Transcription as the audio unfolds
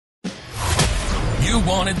You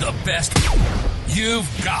wanted the best. You've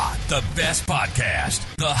got the best podcast.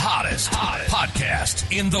 The hottest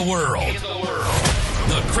podcast in the world.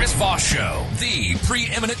 The Chris Voss Show. The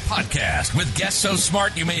preeminent podcast with guests so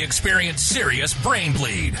smart you may experience serious brain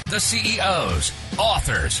bleed. The CEOs,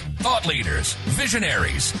 authors, thought leaders,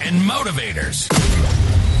 visionaries, and motivators.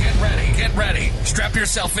 Get ready. Strap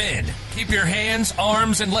yourself in. Keep your hands,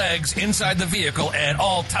 arms, and legs inside the vehicle at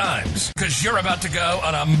all times, because you're about to go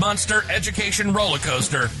on a monster education roller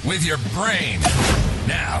coaster with your brain.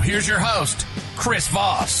 Now, here's your host, Chris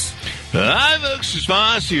Voss. Hi, folks. Chris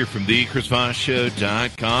Voss here from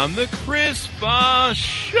thechrisvossshow.com.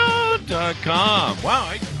 thechrisvossshow.com. Wow,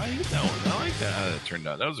 I hit that one. I like that, how that turned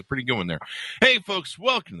out. That was a pretty good one there. Hey, folks,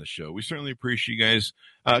 welcome to the show. We certainly appreciate you guys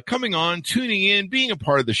coming on, tuning in, being a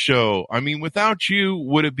part of the show. I mean, without you,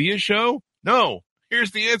 would it be a show? No.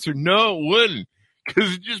 Here's the answer. No, it wouldn't.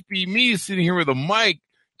 Because it'd just be me sitting here with a mic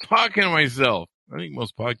talking to myself. I think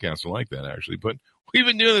most podcasts are like that, actually. But we've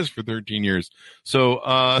been doing this for 13 years.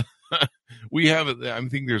 So, we have, I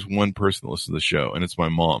think there's one person that listens to the show, and it's my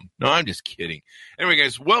mom. No, I'm just kidding. Anyway,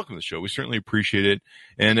 guys, welcome to the show. We certainly appreciate it.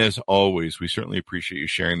 And as always, we certainly appreciate you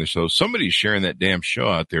sharing the show. Somebody's sharing that damn show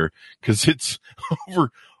out there because it's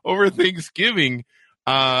over Thanksgiving.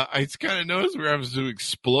 I kind of noticed we're having some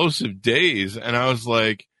explosive days, and I was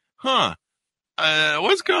like,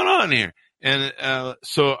 what's going on here? And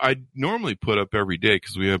so I normally put up every day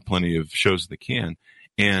because we have plenty of shows in the can.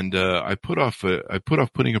 And I put off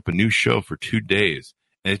putting up a new show for 2 days,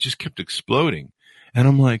 and it just kept exploding. And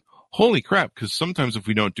I'm like, holy crap! Because sometimes if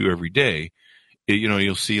we don't do every day,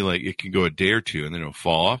 you'll see like it can go a day or two, and then it'll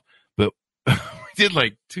fall off. But we did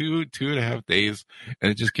like two and a half days,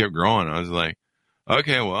 and it just kept growing. I was like,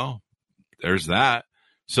 okay, well, there's that.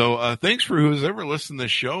 So thanks for who's ever listened to the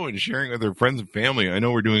show and sharing with their friends and family. I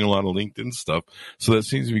know we're doing a lot of LinkedIn stuff, so that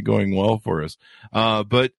seems to be going well for us.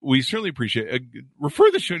 But we certainly appreciate it. Refer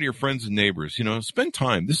the show to your friends and neighbors. Spend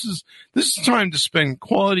time. This is time to spend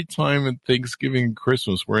quality time at Thanksgiving and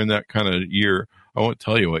Christmas. We're in that kind of year. I won't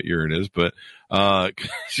tell you what year it is, but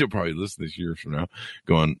she'll probably listen this year from now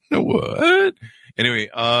going, no, what? Anyway,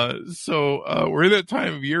 so we're in that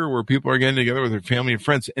time of year where people are getting together with their family and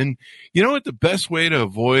friends. And you know what the best way to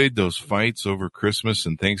avoid those fights over Christmas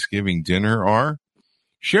and Thanksgiving dinner are?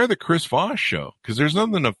 Share the Chris Voss Show, because there's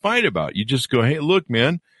nothing to fight about. You just go, hey, look,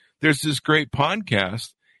 man, there's this great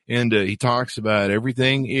podcast, and he talks about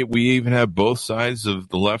everything. We even have both sides of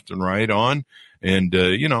the left and right on. And,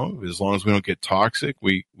 as long as we don't get toxic,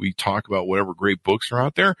 we talk about whatever great books are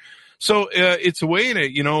out there. So, it's a way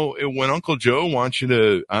to, when Uncle Joe wants you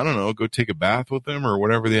to, I don't know, go take a bath with him or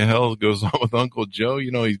whatever the hell goes on with Uncle Joe,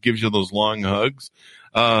 he gives you those long hugs.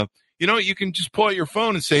 You can just pull out your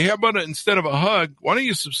phone and say, how about instead of a hug, why don't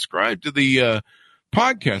you subscribe to the,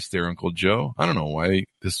 podcast there, Uncle Joe? I don't know why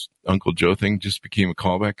this Uncle Joe thing just became a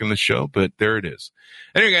callback in the show, but there it is.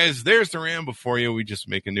 Anyway, guys, there's the ramble for you. We just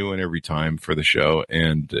make a new one every time for the show,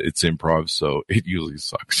 and it's improv, so it usually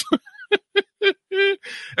sucks.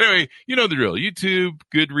 Anyway, you know the drill. YouTube,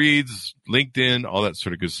 Goodreads, LinkedIn, all that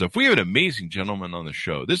sort of good stuff. We have an amazing gentleman on the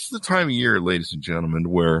show. This is the time of year, ladies and gentlemen,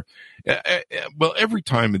 where, every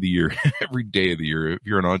time of the year, every day of the year, if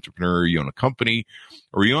you're an entrepreneur, you own a company,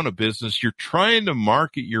 or you own a business, you're trying to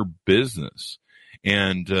market your business.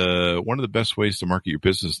 And one of the best ways to market your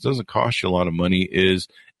business, doesn't cost you a lot of money, is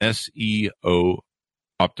SEO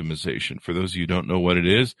optimization. For those of you who don't know what it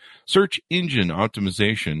is, search engine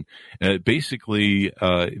optimization. Basically,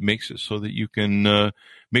 it makes it so that you can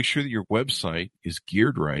make sure that your website is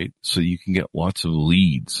geared right so you can get lots of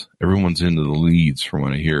leads. Everyone's into the leads from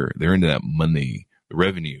what I hear. They're into that money, the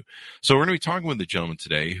revenue. So we're going to be talking with a gentleman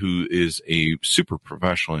today who is a super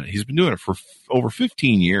professional. He's been doing it for over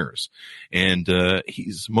 15 years, and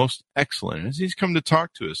he's most excellent as he's come to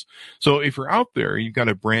talk to us. So if you're out there, you've got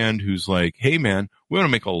a brand who's like, hey, man, we want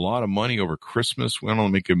to make a lot of money over Christmas. We want to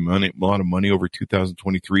make a lot of money over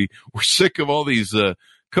 2023. We're sick of all these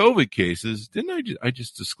COVID cases. Didn't I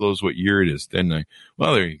just disclose what year it is, didn't I?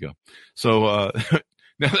 Well, there you go. So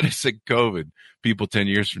now that I said COVID, people 10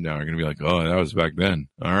 years from now are going to be like, oh, that was back then.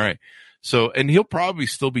 All right. So, and he'll probably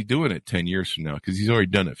still be doing it 10 years from now because he's already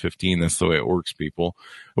done it 15. That's the way it works, people.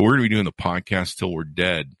 But we're going to be doing the podcast till we're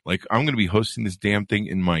dead. Like, I'm going to be hosting this damn thing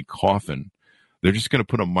in my coffin. They're just going to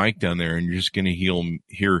put a mic down there and you're just going to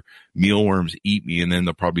hear mealworms eat me. And then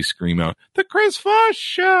they'll probably scream out, the Chris Voss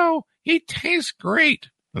Show. He tastes great.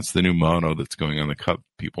 That's the new motto that's going on the cup,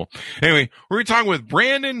 people. Anyway, we're talking with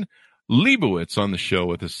Brandon Leibowitz on the show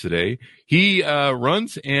with us today. He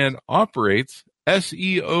runs and operates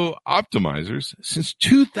SEO optimizers since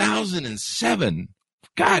 2007.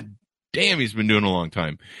 God damn, he's been doing it a long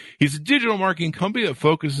time. He's a digital marketing company that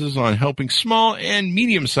focuses on helping small and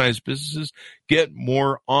medium-sized businesses get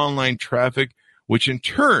more online traffic, which in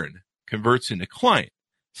turn converts into client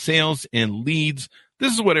sales and leads.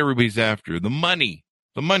 This is what everybody's after, the money,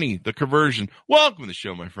 the conversion. Welcome to the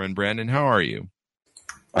show, my friend Brandon. How are you?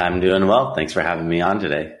 I'm doing well. Thanks for having me on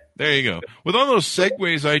today. There you go. With all those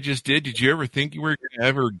segues I just did you ever think you were going to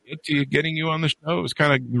ever get to getting you on the show? It was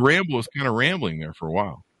kind of rambling there for a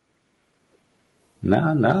while.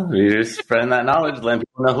 No. You're just spreading that knowledge, letting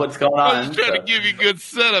people know what's going on. I was trying to give you a good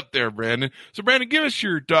setup there, Brandon. So, Brandon, give us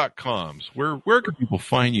your .coms. Where can people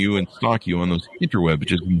find you and stalk you on those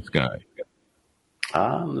interwebs in the sky?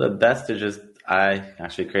 The best is I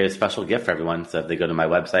actually create a special gift for everyone. So if they go to my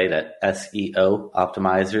website at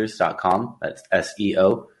SEOoptimizers.com, that's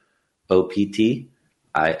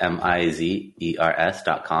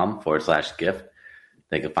SEOoptimizers.com/gift.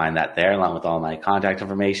 They can find that there along with all my contact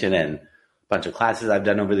information and a bunch of classes I've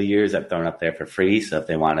done over the years. I've thrown up there for free. So if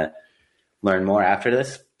they want to learn more after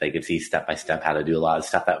this, they can see step-by-step how to do a lot of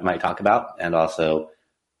stuff that we might talk about. And also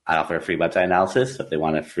I offer a free website analysis. So if they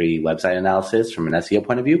want a free website analysis from an SEO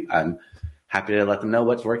point of view, I'm happy to let them know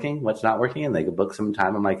what's working, what's not working, and they can book some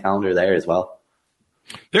time on my calendar there as well.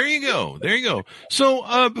 There you go.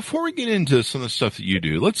 So before we get into some of the stuff that you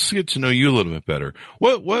do, let's get to know you a little bit better.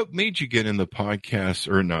 What made you get in the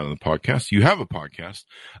podcast, or not in the podcast? You have a podcast.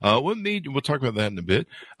 We'll talk about that in a bit.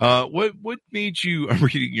 What made you, I'm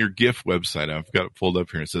reading your GIF website. I've got it pulled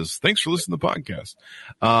up here. It says, thanks for listening to the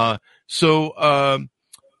podcast.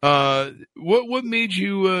 What made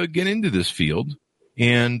you get into this field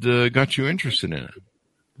and got you interested in it?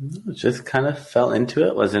 Just kind of fell into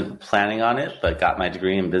it. Wasn't planning on it, but got my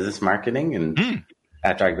degree in business marketing. And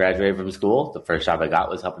after I graduated from school, the first job I got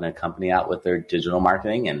was helping a company out with their digital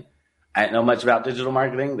marketing. And I didn't know much about digital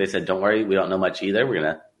marketing. They said, don't worry, we don't know much either. We're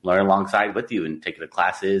going to learn alongside with you and take you to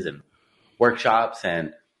classes and workshops.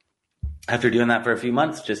 And after doing that for a few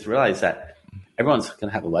months, just realized that everyone's going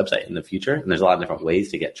to have a website in the future. And there's a lot of different ways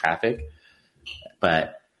to get traffic.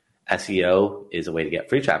 But SEO is a way to get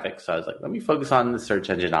free traffic. So I was like, let me focus on the search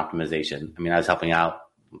engine optimization. I mean, I was helping out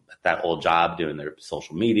at that old job, doing their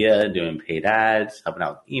social media, doing paid ads, helping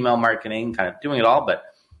out with email marketing, kind of doing it all. But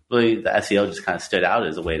really the SEO just kind of stood out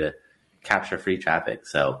as a way to capture free traffic.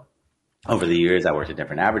 So over the years, I worked at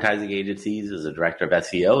different advertising agencies as a director of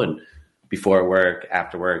SEO. And before work,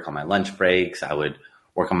 after work, on my lunch breaks, I would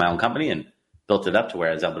work on my own company and built it up to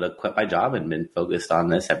where I was able to quit my job and been focused on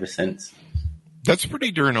this ever since. That's pretty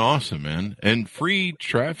darn awesome, man. And free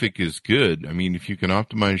traffic is good. I mean, if you can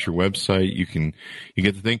optimize your website, you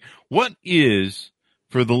get the thing. What is,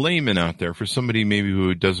 for the layman out there, for somebody maybe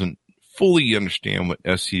who doesn't fully understand what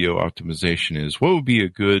SEO optimization is, what would be a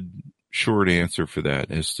good short answer for that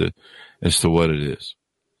as to what it is?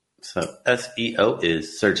 So SEO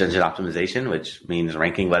is search engine optimization, which means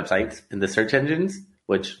ranking websites in the search engines,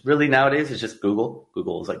 which really nowadays is just Google.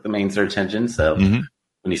 Google is like the main search engine. So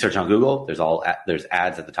when you search on Google, there's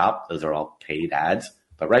ads at the top. Those are all paid ads.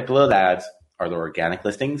 But right below the ads are the organic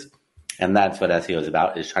listings. And that's what SEO is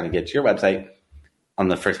about, is trying to get your website on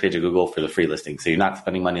the first page of Google for the free listing. So you're not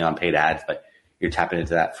spending money on paid ads, but you're tapping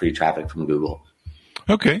into that free traffic from Google.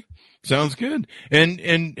 Okay. Sounds good.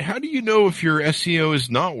 And how do you know if your SEO is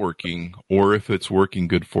not working or if it's working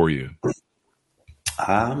good for you?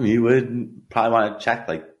 You would probably want to check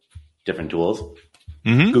like different tools.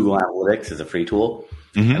 Google Analytics is a free tool.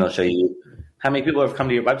 And it'll show you how many people have come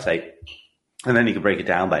to your website. And then you can break it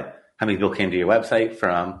down by how many people came to your website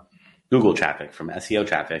from Google traffic, from SEO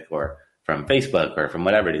traffic, or from Facebook, or from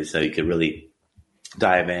whatever it is. So you could really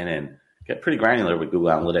dive in and get pretty granular with Google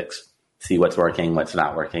Analytics, see what's working, what's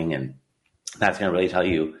not working. And that's going to really tell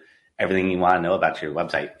you everything you want to know about your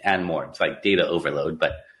website and more. It's like data overload,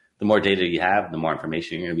 but the more data you have, the more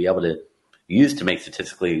information you're going to be able to use to make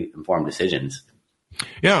statistically informed decisions.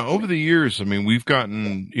 Yeah, over the years, I mean, we've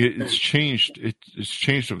gotten it's changed. It's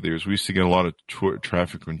changed over the years. We used to get a lot of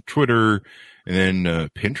traffic on Twitter, and then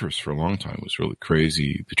Pinterest for a long time was really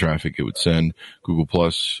crazy. The traffic it would send. Google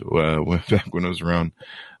Plus, back when I was around,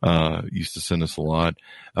 used to send us a lot.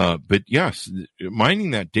 But yes,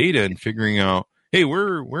 mining that data and figuring out, hey,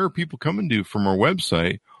 where are people coming to from our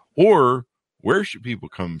website, or where should people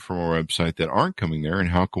come from our website that aren't coming there,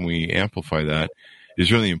 and how can we amplify that? Is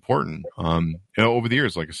really important. Over the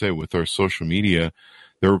years, like I say, with our social media,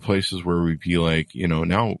 there were places where we'd be like,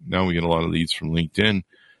 now we get a lot of leads from LinkedIn,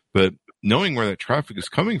 but knowing where that traffic is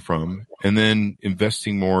coming from and then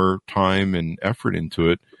investing more time and effort into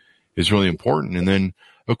it is really important. And then,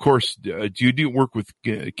 of course, do you work with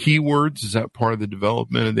keywords? Is that part of the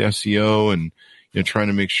development of the SEO? And, trying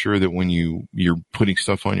to make sure that when you're putting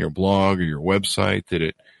stuff on your blog or your website that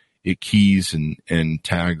it keys and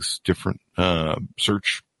tags different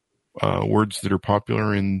search words that are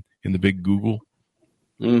popular in the big Google.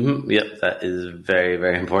 Mm-hmm. Yep, that is very,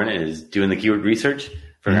 very important. Is doing the keyword research,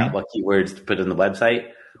 figuring out what keywords to put in the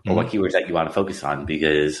website or what keywords that you want to focus on,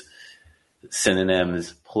 because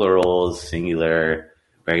synonyms, plurals, singular,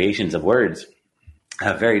 variations of words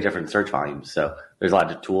have very different search volumes. So there's a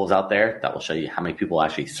lot of tools out there that will show you how many people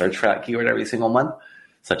actually search for that keyword every single month,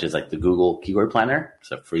 such as like the Google Keyword Planner.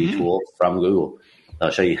 It's a free tool from Google.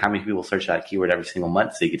 They'll show you how many people search that keyword every single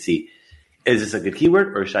month, so you can see, is this a good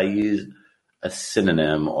keyword, or should I use a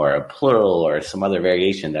synonym or a plural or some other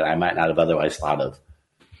variation that I might not have otherwise thought of?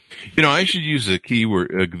 I should use the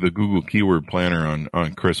Google Keyword Planner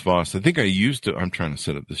on Chris Voss. I think I used it. I'm trying to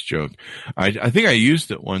set up this joke. I think I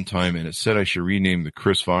used it one time, and it said I should rename the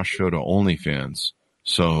Chris Voss Show to OnlyFans.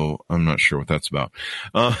 So I'm not sure what that's about.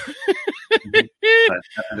 That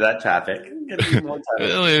traffic. Well,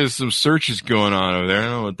 there's some searches going on over there. I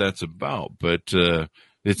don't know what that's about, but it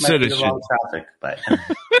said it should. Traffic, but.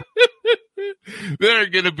 They're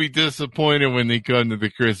going to be disappointed when they come to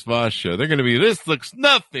the Chris Voss Show. They're going to be, this looks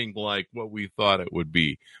nothing like what we thought it would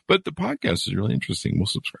be. But the podcast is really interesting. We'll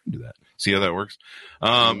subscribe to that. See how that works?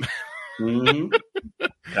 Gotta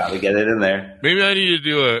get it in there. Maybe I need to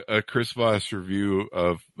do a Chris Voss review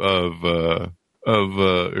of a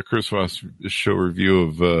Chris Voss Show review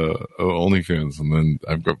of OnlyFans, and then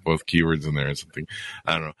I've got both keywords in there or something.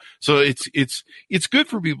 I don't know. So it's good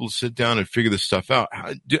for people to sit down and figure this stuff out.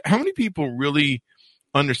 How many people really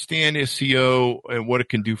understand SEO and what it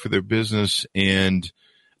can do for their business, and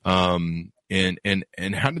how do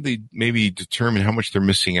they maybe determine how much they're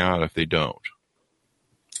missing out if they don't?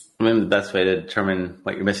 I mean, the best way to determine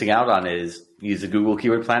what you're missing out on is use the Google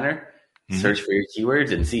Keyword Planner. Search for your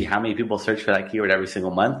keywords and see how many people search for that keyword every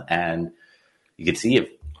single month. And you can see if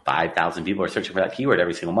 5,000 people are searching for that keyword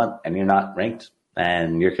every single month and you're not ranked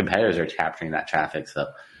and your competitors are capturing that traffic. So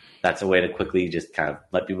that's a way to quickly just kind of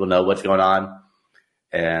let people know what's going on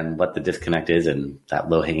and what the disconnect is, and that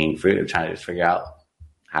low hanging fruit of trying to just figure out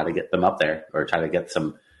how to get them up there, or try to get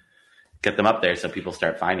them up there so people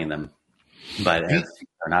start finding them. But if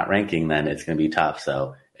they're not ranking, then it's going to be tough.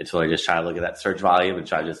 So it's really just trying to look at that search volume and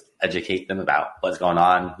try to just educate them about what's going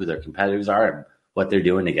on, who their competitors are, and what they're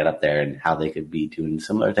doing to get up there, and how they could be doing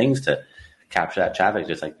similar things to capture that traffic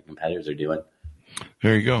just like the competitors are doing.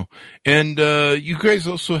 There you go. And you guys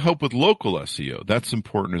also help with local SEO. That's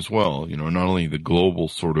important as well. Not only the global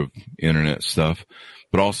sort of internet stuff,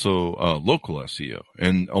 but also local SEO.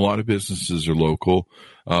 And a lot of businesses are local.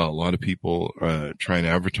 A lot of people trying to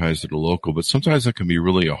advertise that are local, but sometimes that can be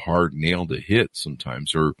really a hard nail to hit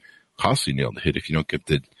sometimes, or costly nail to hit if you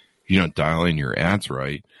don't dial in your ads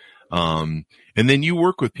right. And then you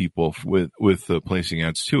work with people with placing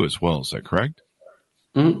ads too as well. Is that correct?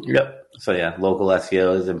 Mm-hmm. Yep. So yeah, local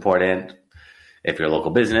SEO is important if you're a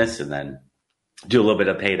local business, and then do a little bit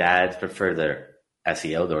of paid ads, prefer the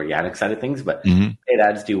SEO, the organic side of things, but paid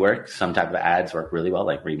ads do work. Some type of ads work really well,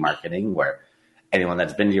 like remarketing, where anyone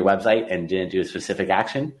that's been to your website and didn't do a specific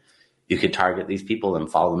action, you could target these people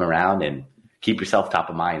and follow them around and keep yourself top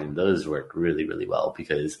of mind. And those work really, really well,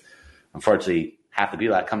 because unfortunately, half the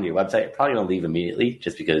people that come to your website are probably going to leave immediately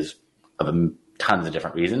just because of tons of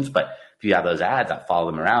different reasons. But if you have those ads that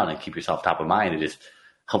follow them around and keep yourself top of mind, it just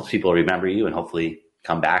helps people remember you and hopefully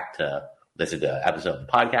come back to listen to an episode of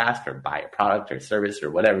the podcast or buy a product or service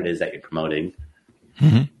or whatever it is that you're promoting.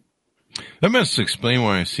 Mm-hmm. That must explain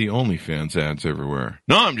why I see OnlyFans ads everywhere.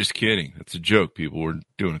 No, I'm just kidding. That's a joke, people. We're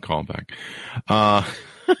doing a callback.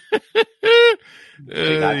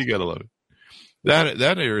 You gotta love it.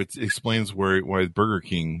 That it explains why Burger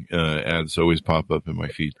King ads always pop up in my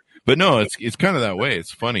feed. But no, it's kind of that way.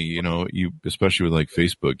 It's funny, you especially with like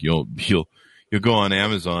Facebook, you'll go on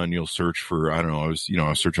Amazon, you'll search for, I don't know, I was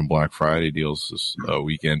searching Black Friday deals this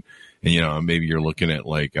weekend, and maybe you're looking at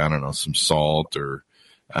like, I don't know, some salt, or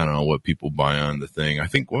I don't know what people buy on the thing. I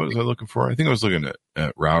think, what was I looking for? I think I was looking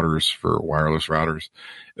at routers, for wireless routers.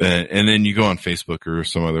 And then you go on Facebook or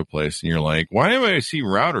some other place and you're like, why do I see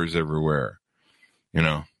routers everywhere?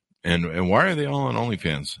 And why are they all on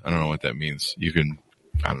OnlyFans? I don't know what that means. You can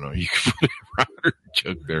put a router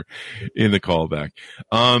joke there in the callback.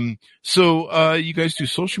 So you guys do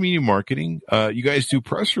social media marketing. You guys do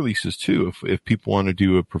press releases too. If people want to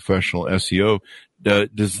do a professional SEO,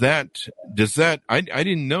 does that, I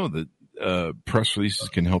didn't know that, press releases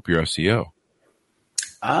can help your SEO.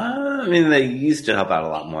 I mean, they used to help out a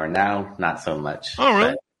lot more. Now, not so much. Oh,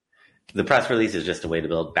 really? But the press release is just a way to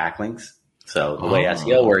build backlinks. So the way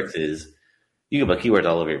SEO works is you can put keywords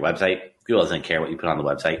all over your website. Google doesn't care what you put on the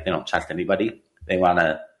website. They don't trust anybody. You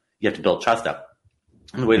have to build trust up.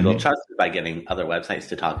 And the way to build trust is by getting other websites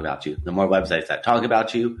to talk about you. The more websites that talk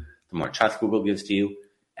about you, the more trust Google gives to you.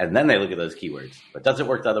 And then they look at those keywords. But it doesn't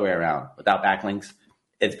work the other way around. Without backlinks,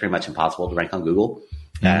 it's pretty much impossible to rank on Google.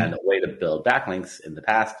 And a way to build backlinks in the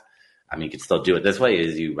past, you could still do it this way,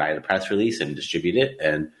 is you write a press release and distribute it,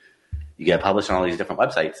 and you get published on all these different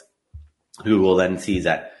websites. Google then sees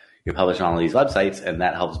that you're published on all these websites, and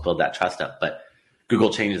that helps build that trust up. But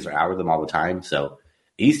Google changes their algorithm all the time. So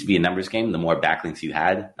it used to be a numbers game. The more backlinks you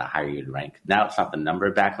had, the higher you'd rank. Now it's not the number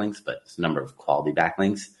of backlinks, but it's the number of quality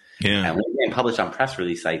backlinks. Yeah. And when you're getting published on press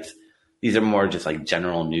release sites, these are more just like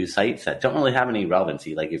general news sites that don't really have any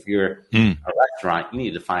relevancy. Like if you're a restaurant, you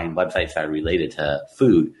need to find websites that are related to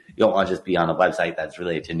food. You don't want to just be on a website that's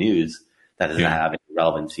related to news that doesn't have any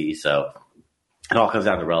relevancy. So it all comes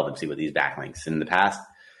down to relevancy with these backlinks. In the past,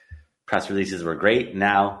 press releases were great.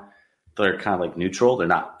 Now they're kind of like neutral. They're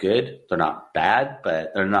not good. They're not bad,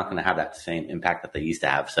 but they're not going to have that same impact that they used to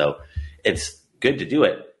have. So it's good to do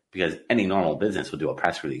it because any normal business would do a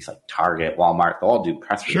press release, like Target, Walmart. They'll all do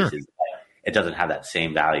press releases. Sure. It doesn't have that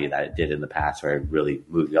same value that it did in the past, where it really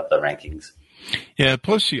moved up the rankings. Yeah.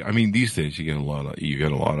 Plus, these days you get a lot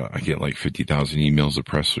of. I get like 50,000 emails of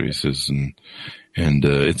press releases, and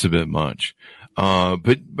it's a bit much.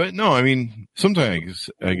 But no, sometimes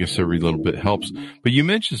I guess every little bit helps. But you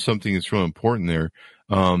mentioned something that's real important there.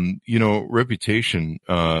 Reputation,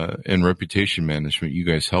 and reputation management you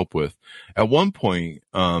guys help with. At one point,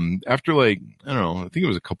 after I think it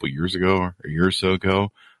was a couple of years ago or a year or so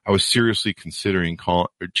ago, I was seriously considering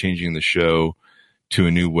changing the show to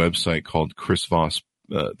a new website called Chris Voss.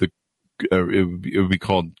 It would be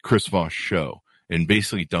called Chris Voss Show, and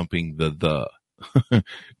basically dump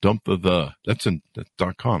that's in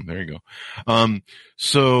 .com. There you go.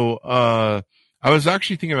 So I was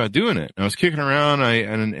actually thinking about doing it. I was kicking around.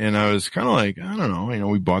 And I was kind of like, I don't know,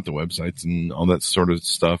 we bought the websites and all that sort of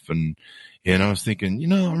stuff. And I was thinking,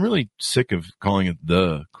 I'm really sick of calling it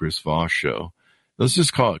the Chris Voss Show. Let's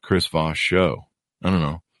just call it Chris Voss Show. I don't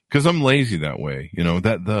know. Cause I'm lazy that way.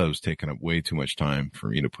 That the was taking up way too much time for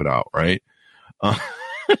me to put out. Right.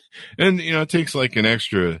 And it takes like an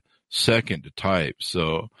extra second to type.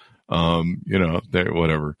 So, whatever.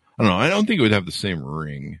 I don't know. I don't think it would have the same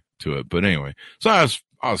ring to it, but anyway, so I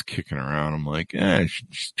was kicking around. I'm like, I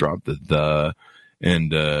should just drop the,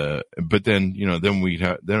 and, but then,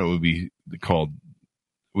 then it would be called,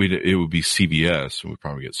 it would be CVS, and we'd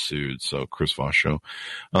probably get sued. So Chris Voss Show.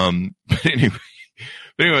 But anyway,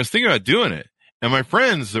 I was thinking about doing it. And my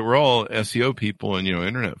friends that were all SEO people and,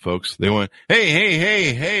 internet folks, they went,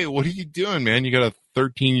 Hey, what are you doing, man? You got a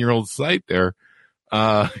 13-year-old site there.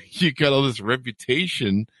 You got all this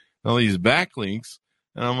reputation, all these backlinks.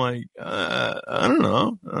 And I'm like, I don't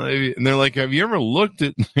know. And they're like, have you ever looked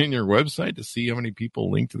in your website to see how many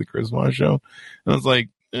people link to the Chris Voss Show? And I was like,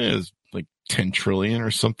 it's like 10 trillion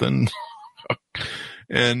or something.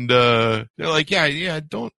 And, they're like, yeah,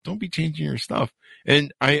 don't be changing your stuff.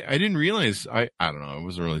 And I didn't realize, I don't know. I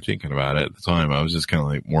wasn't really thinking about it at the time. I was just kind of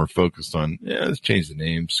like more focused on, let's change the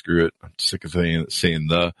name. Screw it. I'm sick of saying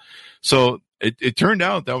the. So it turned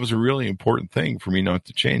out that was a really important thing for me not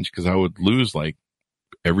to change, because I would lose like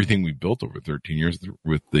everything we built over 13 years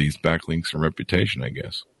with these backlinks and reputation, I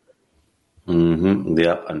guess. Mm-hmm.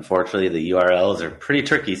 Yep. Unfortunately, the URLs are pretty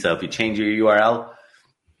tricky. So if you change your URL,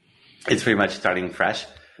 it's pretty much starting fresh.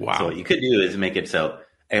 Wow. So what you could do is make it so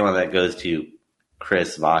anyone that goes to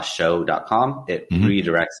chrisvossshow.com, it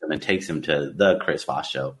redirects them and takes them to the Chris Voss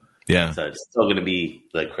Show. Yeah. So it's still going to be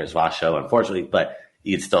the Chris Voss Show, unfortunately, but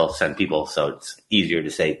you can still send people. So it's easier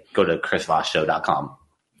to say, go to chrisvossshow.com.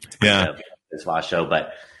 Yeah. Chris Voss Show.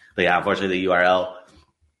 But yeah, unfortunately, the URL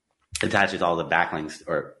attaches all the backlinks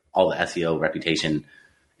or all the SEO reputation,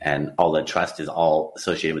 and all the trust is all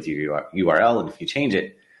associated with your URL. And if you change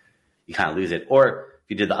it, you kind of lose it. Or if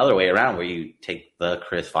you did the other way around, where you take the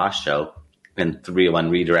Chris Voss Show and 301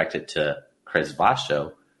 redirect it to Chris Voss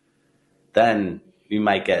Show, then you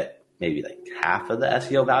might get maybe like half of the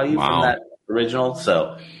SEO value from that original.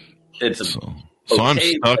 So it's so I'm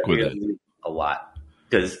stuck with it a lot,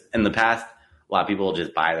 because in the past, a lot of people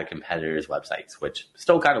just buy their competitors' websites, which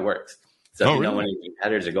still kind of works. So if you know when your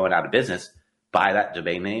competitors are going out of business, buy that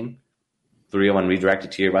domain name, 301 redirect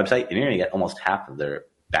it to your website, and you're going to get almost half of their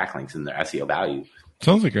backlinks and their SEO value.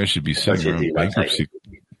 Sounds like I should be sitting around bankruptcy.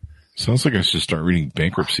 Sounds like I should start reading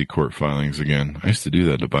bankruptcy court filings again. I used to do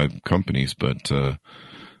that to buy companies, but I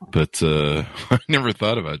never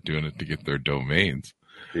thought about doing it to get their domains.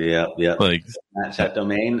 Yeah. Like that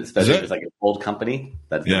domain, especially if it's like an old company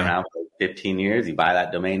that's been around for 15 years, you buy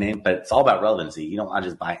that domain name, but it's all about relevancy. You don't want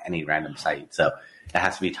to just buy any random site. So it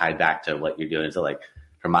has to be tied back to what you're doing. So like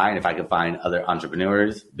for mine, if I could find other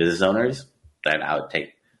entrepreneurs, business owners, then I would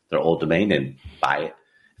take their old domain and buy it.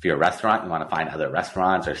 If you're a restaurant, you want to find other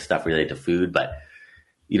restaurants or stuff related to food, but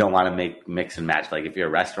you don't want to mix and match. Like if you're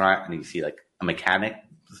a restaurant and you see like a mechanic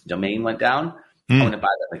domain went down, I'm going to buy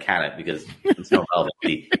that mechanic because it's no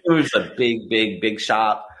relevancy. If it was a big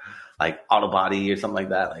shop, like auto body or something like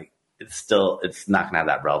that, like it's not going to have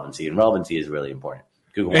that relevancy, and relevancy is really important.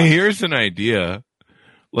 Google. Hey, here's an idea.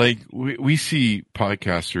 Like we see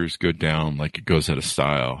podcasters go down like it goes out of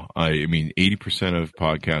style. I mean, 80% of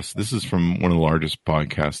podcasts. This is from one of the largest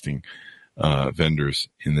podcasting vendors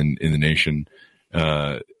in the nation.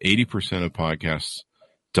 80% of podcasts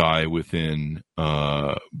die within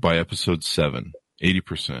by episode 7.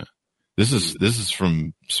 80%. This is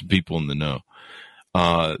from some people in the know.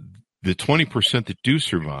 The 20% that do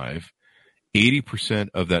survive, 80%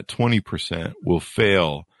 of that 20% will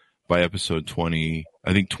fail by episode 20.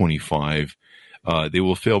 I think 25. They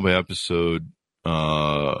will fail by episode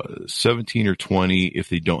 17 or 20 if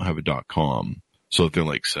they don't have a .com. So if they're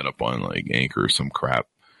like set up on like Anchor or some crap,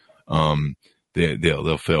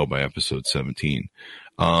 they'll fail by episode 17.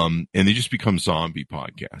 And they just become zombie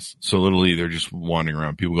podcasts. So literally they're just wandering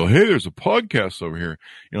around. People go, "Hey, there's a podcast over here."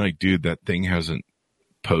 You're like, dude, that thing hasn't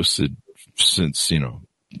posted since,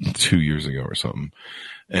 2 years ago or something.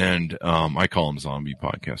 And, I call them zombie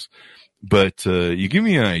podcasts. But, you give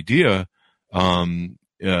me an idea. One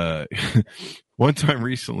time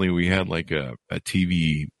recently we had like a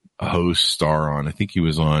TV host star on. I think he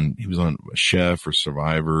was on Chef or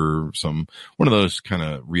Survivor or one of those kind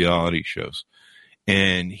of reality shows.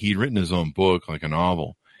 And he'd written his own book, like a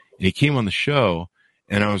novel, and he came on the show,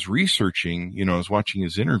 and I was researching, I was watching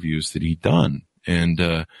his interviews that he'd done.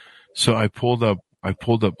 And, so I pulled up like,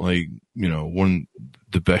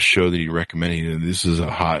 the best show that he recommended. And this is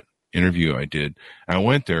a hot interview I did. I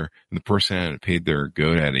went there, and the person had paid their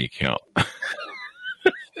GoDaddy account.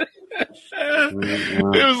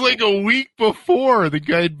 It was like a week before the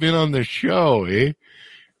guy had been on the show, eh?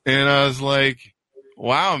 And I was like,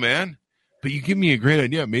 wow, man. But you give me a great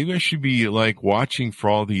idea. Maybe I should be like watching for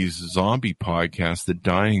all these zombie podcasts that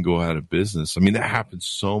die and go out of business. I mean, that happens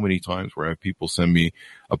so many times where I have people send me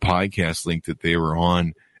a podcast link that they were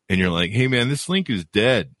on, and you're like, "Hey, man, this link is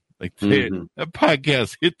dead." Like that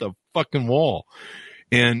podcast hit the fucking wall.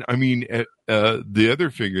 And I mean, the other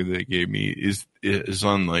figure that they gave me is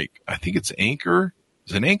on like, I think it's Anchor.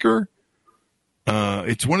 Is it Anchor?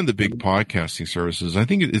 It's one of the big podcasting services. I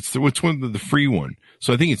think it's one of the free one.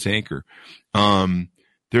 So I think it's Anchor.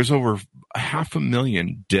 There's over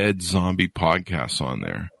 500,000 dead zombie podcasts on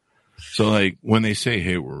there. So like when they say,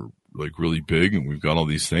 "Hey, we're like really big and we've got all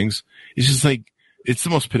these things," it's just like, it's the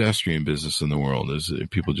most pedestrian business in the world, is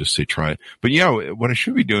people just say, try it. But yeah, what I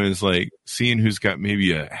should be doing is like seeing who's got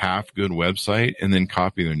maybe a half good website and then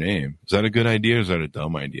copy their name. Is that a good idea, or is that a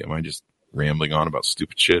dumb idea? Am I just rambling on about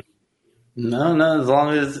stupid shit? No, as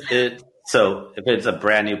long as if it's a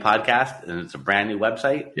brand new podcast and it's a brand new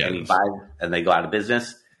website, and you buy and they go out of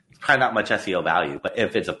business, it's probably not much SEO value. But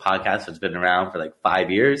if it's a podcast that's been around for like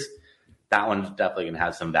 5 years, that one's definitely going to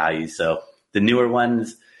have some value. So the newer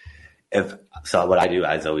ones, what I do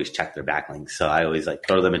is always check their backlinks. So I always like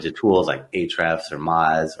throw them into tools like Ahrefs or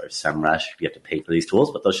Moz or SEMrush. You have to pay for these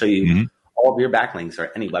tools, but they'll show you all of your backlinks or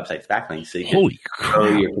any website's backlinks. So you can show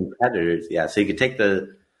your competitors. Yeah. So you can take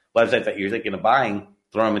the websites that you're thinking of buying,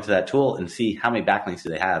 throw them into that tool and see how many backlinks do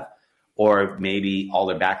they have. Or maybe all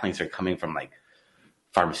their backlinks are coming from like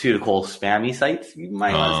pharmaceutical spammy sites. You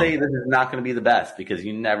might want to say this is not going to be the best, because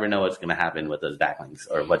you never know what's going to happen with those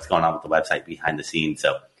backlinks or what's going on with the website behind the scenes.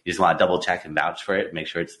 So you just want to double check and vouch for it, make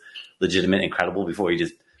sure it's legitimate and credible before you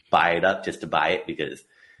just buy it up just to buy it. Because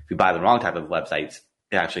if you buy the wrong type of websites,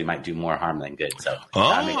 it actually might do more harm than good. So,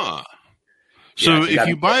 sorry to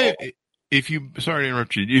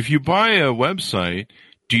interrupt you. If you buy a website,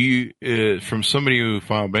 do you, from somebody who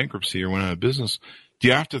filed bankruptcy or went out of business, do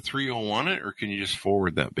you have to 301 it, or can you just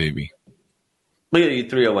forward that baby? Well, you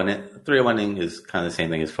 301 it. 301ing is kind of the same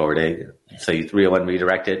thing as forwarding. So you 301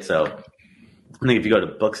 redirect it. So I think if you go to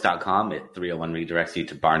books.com, it 301 redirects you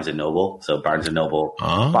to Barnes & Noble. So Barnes & Noble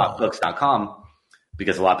bought books.com,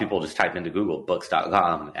 because a lot of people just type into Google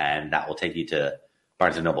books.com and that will take you to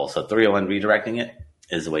Barnes & Noble. So 301 redirecting it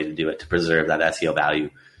is the way to do it, to preserve that SEO value.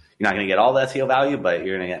 You're not going to get all the SEO value, but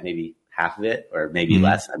you're going to get maybe half of it, or maybe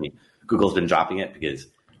less. I mean, Google's been dropping it because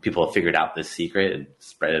people have figured out this secret and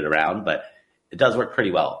spread it around, but it does work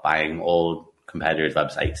pretty well, buying old competitors'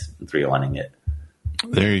 websites and 301ing it.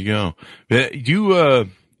 There you go.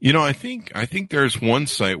 I think there's one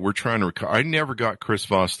site we're trying to recover. I never got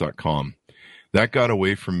chrisvoss.com. That got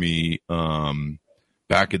away from me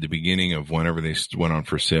back at the beginning of whenever they went on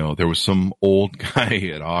for sale. There was some old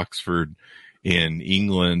guy at Oxford in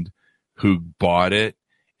England who bought it,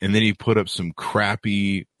 and then he put up some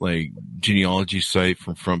crappy like genealogy site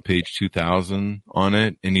from Front Page 2000 on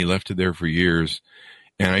it, and he left it there for years.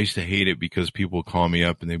 And I used to hate it because people would call me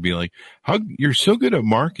up and they'd be like, "How you're so good at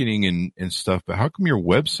marketing and stuff, but how come your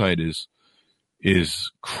website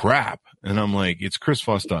is crap?" And I'm like, "It's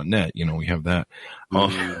chrisvoss.net. We have that."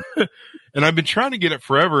 And I've been trying to get it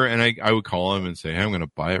forever. And I would call him and say, "Hey, I'm going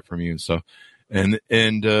to buy it from you and stuff." And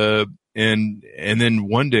then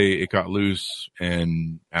one day it got loose.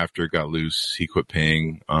 And after it got loose, he quit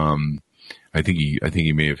paying. I think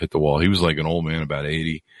he may have hit the wall. He was like an old man, about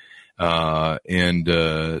 80. Then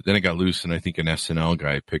it got loose, and I think an SNL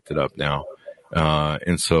guy picked it up now.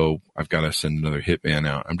 And so I've got to send another hitman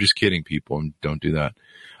out. I'm just kidding, people, and don't do that.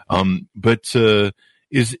 But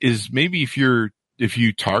is maybe if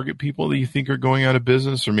you target people that you think are going out of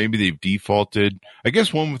business, or maybe they've defaulted. I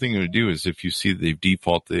guess one thing to do is if you see that they've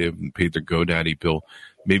defaulted, they haven't paid their GoDaddy bill,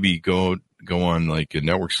 maybe go on like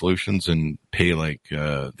Network Solutions and pay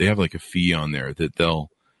they have like a fee on there that they'll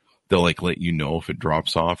like let you know if it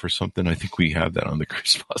drops off or something. I think we have that on the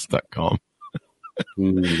chrisvoss.com.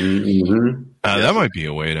 Mm-hmm. That might be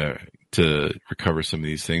a way to recover some of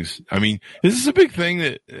these things. I mean, is this a big thing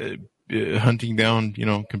that hunting down,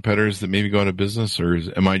 competitors that maybe go out of business, or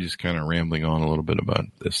am I just kind of rambling on a little bit about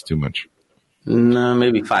this too much? No,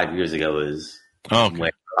 maybe 5 years ago was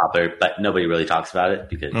way popular, but nobody really talks about it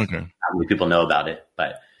because not many people know about it,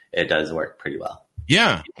 but it does work pretty well.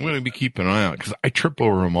 Yeah, I'm going to be keeping an eye out because I trip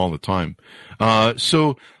over them all the time.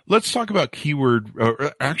 So let's talk about keyword.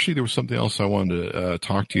 Actually, there was something else I wanted to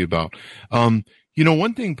talk to you about.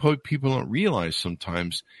 One thing people don't realize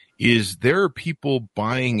sometimes is there are people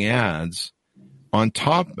buying ads on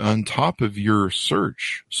top of your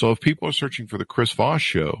search. So if people are searching for the Chris Voss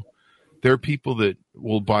Show, there are people that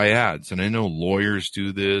will buy ads, and I know lawyers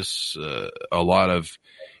do this. A lot of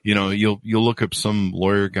you'll look up some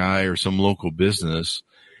lawyer guy or some local business,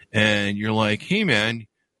 and you're like, "Hey man,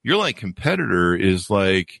 your like competitor is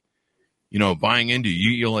like, buying into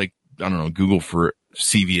you." You'll like, I don't know, Google for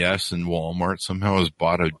CVS and Walmart somehow has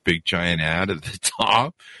bought a big giant ad at the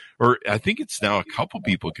top, or I think it's now a couple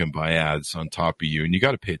people can buy ads on top of you, and you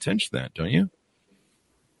got to pay attention to that, don't you?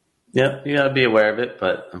 Yeah, you got to be aware of it,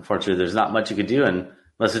 but unfortunately, there's not much you could do, and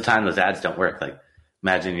most of the time, those ads don't work. Like,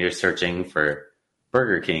 imagine you're searching for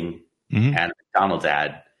Burger King, and McDonald's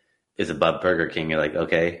ad is above Burger King. You're like,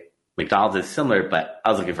 okay, McDonald's is similar, but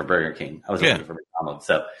I was looking for Burger King. I was looking for McDonald's.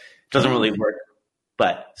 So it doesn't really work,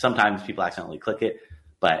 but sometimes people accidentally click it,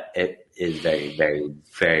 but it is very, very,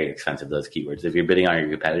 very expensive, those keywords. If you're bidding on your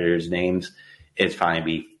competitors' names, it's probably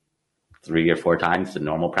be 3 or 4 times the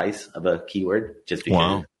normal price of a keyword, just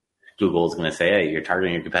because Google is going to say, "Hey, you're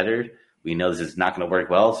targeting your competitor. We know this is not going to work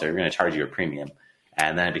well, so we're going to charge you a premium."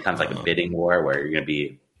 And then it becomes like a bidding war where you're going to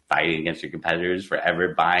be fighting against your competitors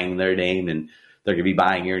forever, buying their name, and they're going to be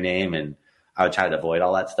buying your name. And I would try to avoid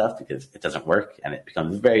all that stuff because it doesn't work and it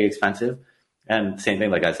becomes very expensive. And same thing,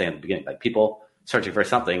 like I was saying at the beginning, like people searching for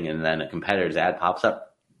something and then a competitor's ad pops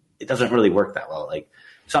up. It doesn't really work that well. Like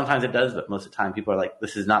sometimes it does, but most of the time people are like,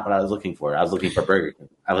 "This is not what I was looking for. I was looking for Burger King.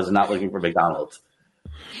 I was not looking for McDonald's."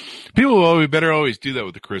 People better always do that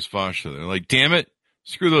with the Chris Voss Show. They're like, "Damn it,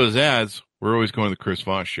 screw those ads. We're always going to the Chris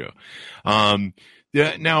Voss Show."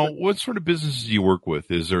 Now, what sort of businesses do you work with?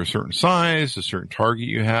 Is there a certain size, a certain target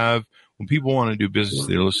you have? When people want to do business,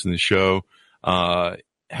 they listen to the show.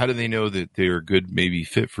 How do they know that they're a good, maybe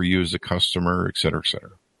fit for you as a customer, et cetera, et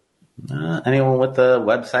cetera? Anyone with a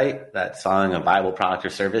website that's selling a viable product or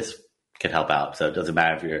service can help out. So it doesn't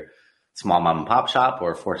matter if you're a small mom and pop shop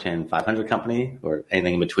or a Fortune 500 company or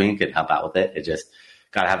anything in between could help out with it. It just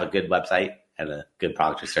got to have a good website and a good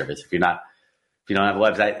product or service. If you don't have a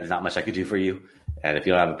website, there's not much I could do for you. And if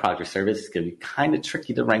you don't have a product or service, it's going to be kind of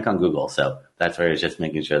tricky to rank on Google. So that's where it's just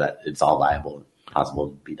making sure that it's all viable and possible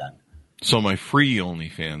to be done. So my free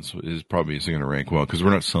OnlyFans is probably isn't going to rank well because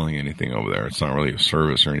we're not selling anything over there. It's not really a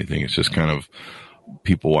service or anything. It's just kind of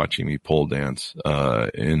people watching me pole dance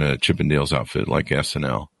in a Chippendales outfit like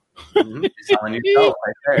SNL. You're selling yourself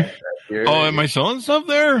right there. Am I selling stuff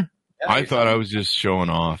there? Yeah, I thought I was just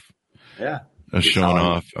showing off. Yeah. I was showing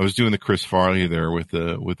off. I was doing the Chris Farley there with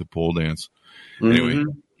the pole dance. Anyway,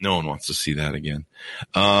 no one wants to see that again.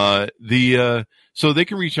 So they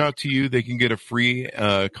can reach out to you. They can get a free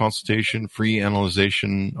consultation, free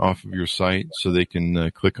analyzation off of your site. So they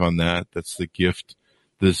can click on that. That's the gift.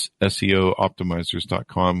 This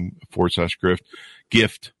SEOoptimizers.com /gift.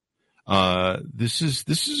 gift. This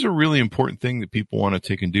is a really important thing that people want to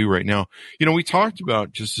take and do right now. We talked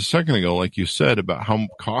about just a second ago, like you said, about how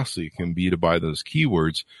costly it can be to buy those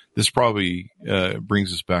keywords. This probably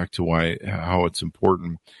brings us back to how it's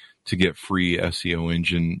important to get free SEO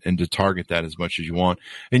engine and to target that as much as you want.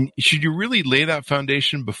 And should you really lay that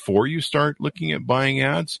foundation before you start looking at buying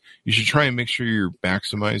ads? You should try and make sure you're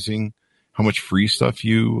maximizing how much free stuff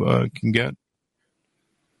you can get.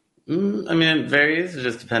 I mean, it varies. It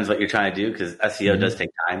just depends what you're trying to do, because SEO does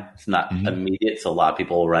take time. It's not immediate. So a lot of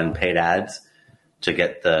people run paid ads to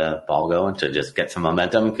get the ball going, to just get some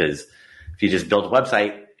momentum. Because if you just build a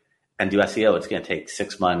website and do SEO, it's going to take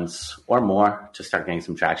 6 months or more to start getting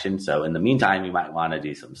some traction. So in the meantime, you might want to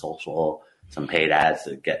do some social, some paid ads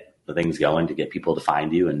to get the things going, to get people to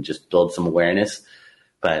find you and just build some awareness.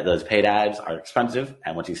 But those paid ads are expensive.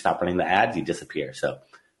 And once you stop running the ads, you disappear. So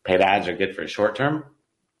paid ads are good for short term.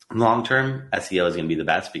 Long term, SEO is going to be the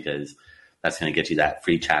best, because that's going to get you that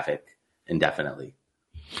free traffic indefinitely.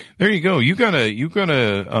 There you go. You got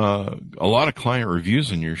a lot of client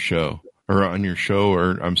reviews on your show. On your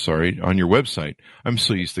website. I'm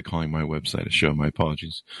so used to calling my website a show. My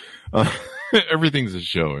apologies. Everything's a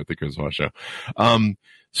show at the Chris Voss Show.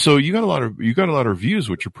 So you got a lot of reviews,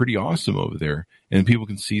 which are pretty awesome over there, and people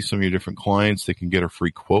can see some of your different clients. They can get a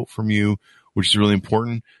free quote from you, which is really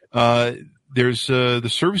important. There's the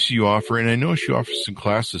service you offer, and I know you offer some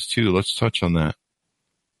classes too. Let's touch on that.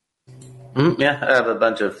 Yeah, I have a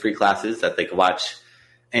bunch of free classes that they can watch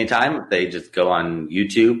anytime. They just go on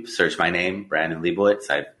YouTube, search my name, Brandon Leibowitz.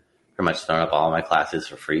 I've pretty much thrown up all my classes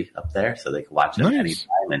for free up there, so they can watch them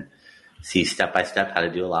anytime and see step by step how to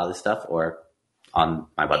do a lot of this stuff. Or on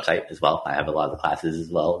my website as well, I have a lot of the classes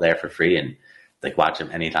as well there for free, and they can watch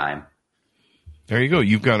them anytime. There you go.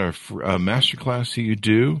 You've got a masterclass that you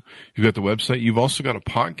do. You've got the website. You've also got a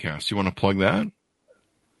podcast. You want to plug that?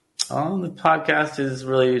 The podcast is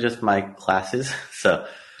really just my classes. So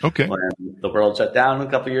okay. When the world shut down a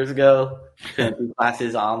couple years ago, couldn't do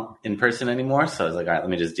classes in person anymore. So I was like, all right, let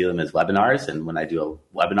me just do them as webinars. And when I do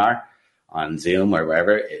a webinar on Zoom or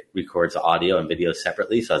wherever, it records the audio and video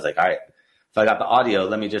separately. So I was like, all right, if I got the audio,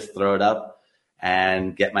 let me just throw it up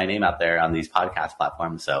and get my name out there on these podcast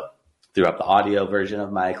platforms. So threw up the audio version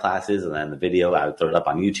of my classes, and then the video, I would throw it up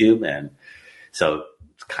on YouTube. And so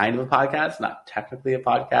it's kind of a podcast, not technically a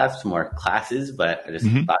podcast, it's more classes, but I just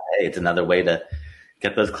thought, hey, it's another way to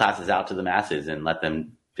get those classes out to the masses and let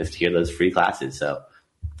them just hear those free classes. So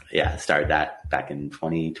yeah, I started that back in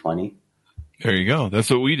 2020. There you go. That's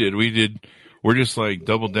what we did. We're just like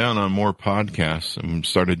doubled down on more podcasts and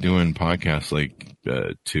started doing podcasts like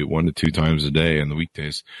 1 to 2 times a day on the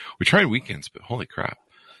weekdays. We tried weekends, but holy crap.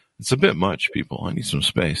 It's a bit much, people. I need some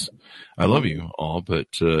space. I love you all, but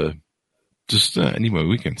I need my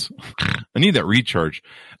weekends. I need that recharge.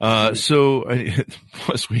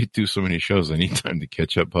 Plus we do so many shows. I need time to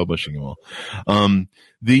catch up publishing them all.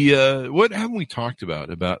 What haven't we talked about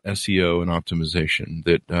SEO and optimization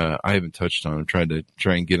that I haven't touched on? I'm trying to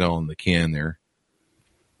get all in the can there.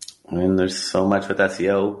 I mean, there's so much with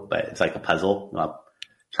SEO, but it's like a puzzle. I'll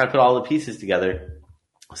try to put all the pieces together.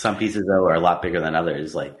 Some pieces, though, are a lot bigger than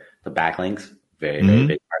others, like the backlinks, very, very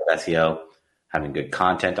big part of SEO. Having good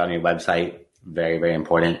content on your website, very, very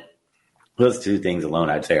important. Those 2 things alone,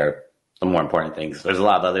 I'd say, are the more important things. There's a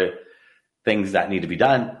lot of other things that need to be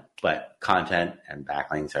done, but content and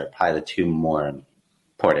backlinks are probably the 2 more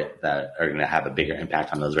important that are going to have a bigger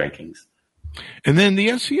impact on those rankings. And then the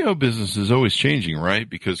SEO business is always changing, right?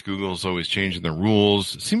 Because Google's always changing the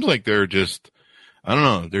rules. It seems like they're just, I don't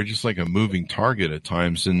know, they're just like a moving target at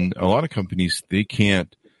times. And a lot of companies, they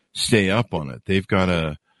can't stay up on it. They've got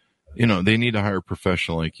to, they need to hire a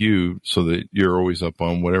professional like you so that you're always up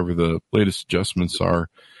on whatever the latest adjustments are.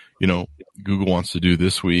 Google wants to do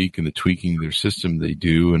this week and the tweaking of their system they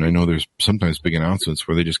do. And I know there's sometimes big announcements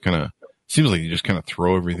where they just seems like they just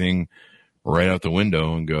throw everything right out the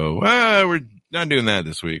window and go, we're not doing that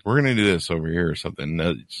this week. We're going to do this over here or something.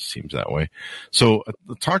 It just seems that way. So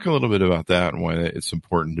talk a little bit about that and why it's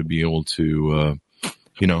important to be able to,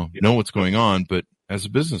 know what's going on. But as a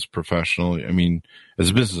business professional, I mean,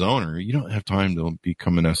 as a business owner, you don't have time to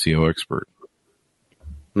become an SEO expert.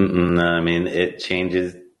 I mean, it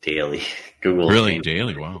changes daily. Google really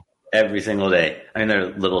daily. Wow. Every single day. I mean, there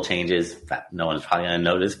are little changes that no one's probably going to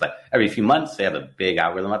notice, but every few months they have a big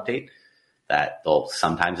algorithm update that they'll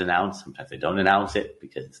sometimes announce. Sometimes they don't announce it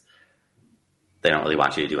because they don't really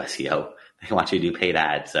want you to do SEO. They want you to do paid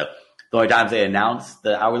ads. So the only times they announce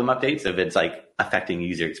the algorithm updates, if it's like affecting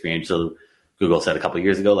user experience. So Google said a couple of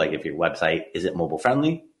years ago, like if your website isn't mobile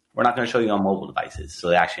friendly, we're not going to show you on mobile devices. So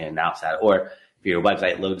they actually announced that. Or if your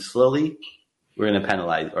website loads slowly, we're going to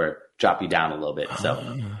penalize or drop you down a little bit.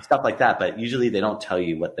 So stuff like that. But usually they don't tell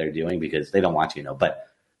you what they're doing because they don't want you to know. But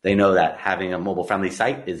they know that having a mobile friendly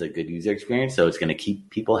site is a good user experience. So it's going to keep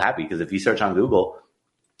people happy, because if you search on Google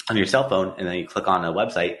on your cell phone and then you click on a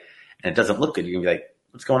website and it doesn't look good, you're going to be like,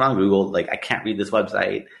 what's going on, Google? Like, I can't read this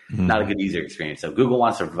website. Not a good user experience. So Google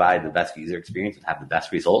wants to provide the best user experience and have the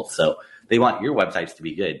best results. So they want your websites to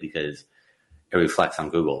be good because it reflects on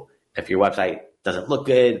Google. If your website doesn't look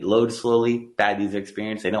good, loads slowly, bad user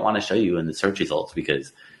experience, they don't want to show you in the search results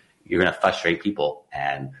because you're going to frustrate people,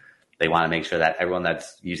 and they want to make sure that everyone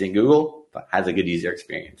that's using Google has a good user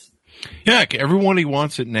experience. Yeah, everybody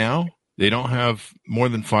wants it now. They don't have more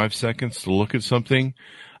than 5 seconds to look at something.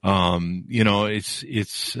 It's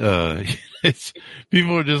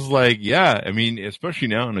people are just like, yeah, I mean, especially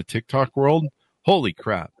now in a TikTok world, holy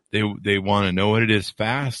crap. They want to know what it is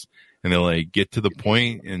fast, and they'll like get to the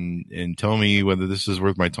point and tell me whether this is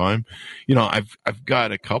worth my time. I've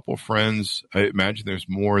got a couple friends. I imagine there's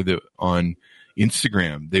more that on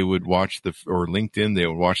Instagram, they would watch or LinkedIn, they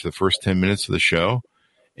would watch the first 10 minutes of the show.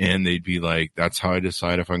 And they'd be like, that's how I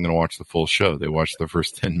decide if I'm going to watch the full show. They watch the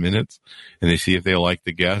first 10 minutes and they see if they like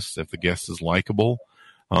the guest, if the guest is likable.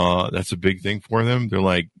 That's a big thing for them. They're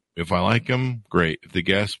like, if I like him, great. If the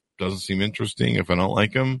guest doesn't seem interesting, if I don't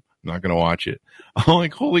like him, I'm not going to watch it. I'm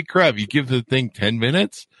like, holy crap, you give the thing 10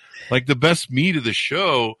 minutes? Like, the best meat of the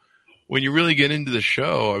show, when you really get into the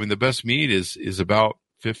show, I mean, the best meat is about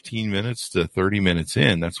 15 minutes to 30 minutes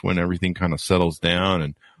in. That's when everything kind of settles down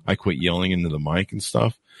and I quit yelling into the mic and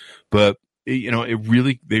stuff. But, it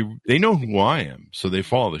really, they know who I am. So they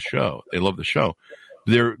follow the show. They love the show.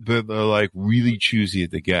 They're like really choosy at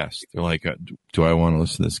the guest. They're like, do I want to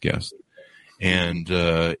listen to this guest? And,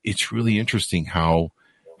 it's really interesting how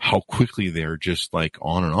quickly they're just like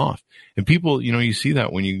on and off. And people, you see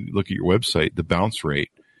that when you look at your website, the bounce rate,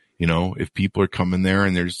 if people are coming there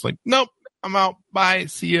and they're just like, nope, I'm out. Bye.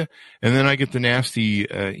 See ya. And then I get the nasty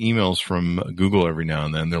emails from Google every now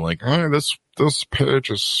and then. They're like, this page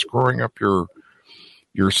is screwing up your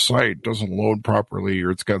site, doesn't load properly, or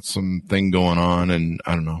it's got some thing going on. And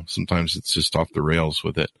I don't know, sometimes it's just off the rails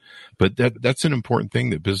with it. But that's an important thing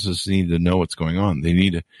that businesses need to know what's going on.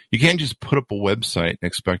 You can't just put up a website and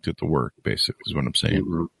expect it to work, basically, is what I'm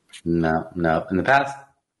saying. No. In the past,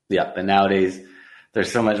 yeah. But nowadays, there's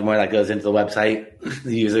so much more that goes into the website,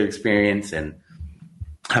 the user experience, and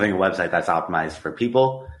having a website that's optimized for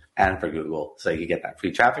people and for Google. So you get that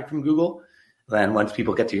free traffic from Google. Then once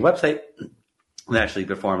people get to your website, they actually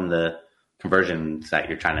perform the conversions that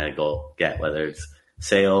you're trying to go get, whether it's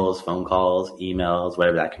sales, phone calls, emails,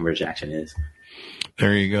 whatever that conversion action is.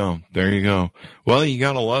 There you go. Well, you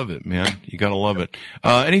got to love it, man. You got to love it.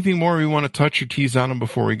 Anything more we want to touch or tease on them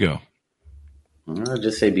before we go? I'll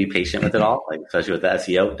just say be patient with it all, especially with the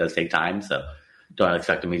SEO. It does take time, so don't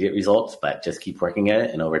expect immediate results, but just keep working at it,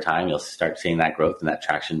 and over time you'll start seeing that growth and that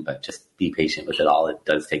traction, but just be patient with it all. It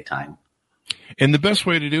does take time. And the best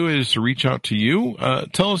way to do it is to reach out to you.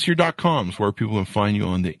 Tell us your .coms, where people can find you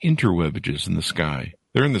on the interwebages in the sky.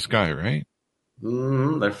 They're in the sky, right?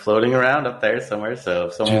 They're floating around up there somewhere, so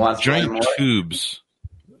if someone wants to learn more. Giant tubes.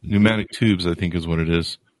 Pneumatic tubes, I think is what it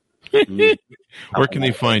is. Where can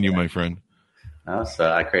they find you, my friend?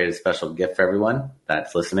 So I created a special gift for everyone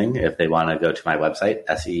that's listening. If they want to go to my website,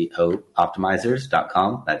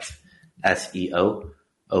 SEOoptimizers.com. That's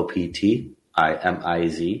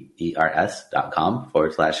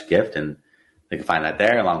SEOoptimizers.com/gift. And they can find that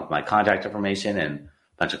there along with my contact information and a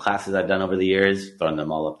bunch of classes I've done over the years, throwing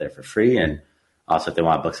them all up there for free. And also if they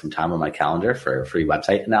want to book some time on my calendar for a free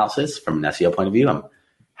website analysis from an SEO point of view, I'm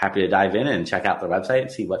happy to dive in and check out their website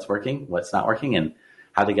and see what's working, what's not working, and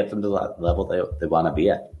how to get them to the level they want to be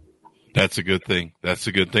at. That's a good thing. Well,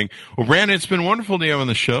 Brandon, it's been wonderful to have you on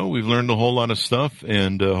the show. We've learned a whole lot of stuff,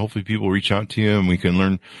 and hopefully people reach out to you and we can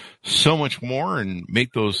learn so much more and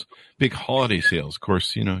make those big holiday sales. Of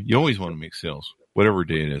course, you always want to make sales, whatever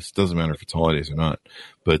day it is. It doesn't matter if it's holidays or not,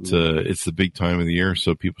 but it's the big time of the year,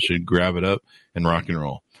 so people should grab it up and rock and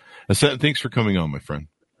roll. Thanks for coming on, my friend.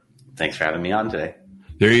 Thanks for having me on today.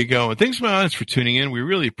 There you go. And thanks to my audience for tuning in. We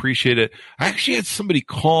really appreciate it. I actually had somebody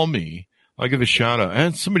call me. I'll give a shout out. I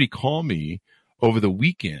had somebody call me over the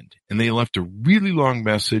weekend, and they left a really long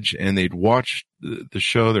message, and they'd watched the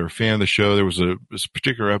show. They were a fan of the show. There was this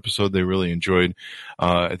particular episode they really enjoyed.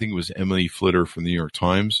 I think it was Emily Flitter from the New York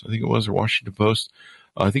Times. I think it was, or Washington Post.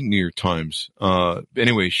 I think New York Times.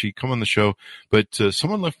 Anyway, she come on the show, but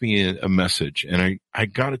someone left me a message, and I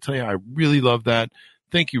got to tell you, I really love that.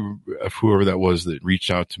 thank you, whoever that was that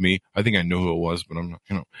reached out to me. I think I know who it was, but I'm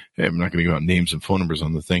not, hey, I'm not going to give out names and phone numbers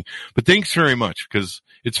on the thing. But thanks very much, because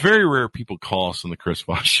it's very rare people call us on the Chris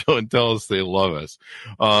Voss Show and tell us they love us.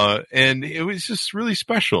 And it was just really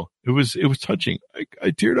special. It was touching.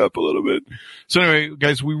 I teared up a little bit. So anyway,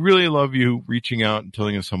 guys, we really love you reaching out and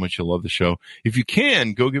telling us how much you love the show. If you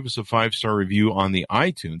can, go give us a 5-star review on the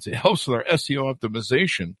iTunes. It helps with our SEO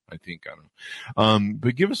optimization, I think. I don't know.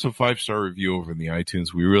 But give us a 5-star review over in the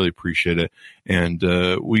iTunes. We really appreciate it. And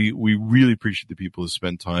we really appreciate the people who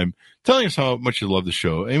spend time telling us how much you love the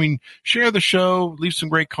show. I mean, share the show, leave some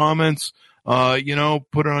great comments. Put it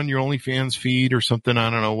on your OnlyFans feed or something. I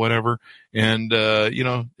don't know, whatever. And,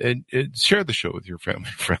 and share the show with your family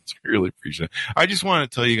and friends. I really appreciate it. I just want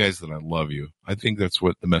to tell you guys that I love you. I think that's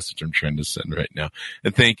what the message I'm trying to send right now.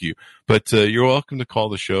 And thank you. But, you're welcome to call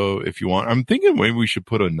the show if you want. I'm thinking maybe we should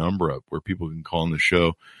put a number up where people can call on the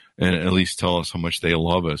show and at least tell us how much they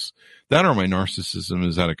love us. That or my narcissism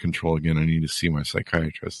is out of control again. I need to see my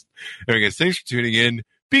psychiatrist. Anyway, guys, thanks for tuning in.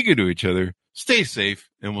 Be good to each other. Stay safe,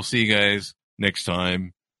 and we'll see you guys next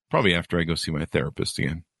time, probably after I go see my therapist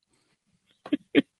again.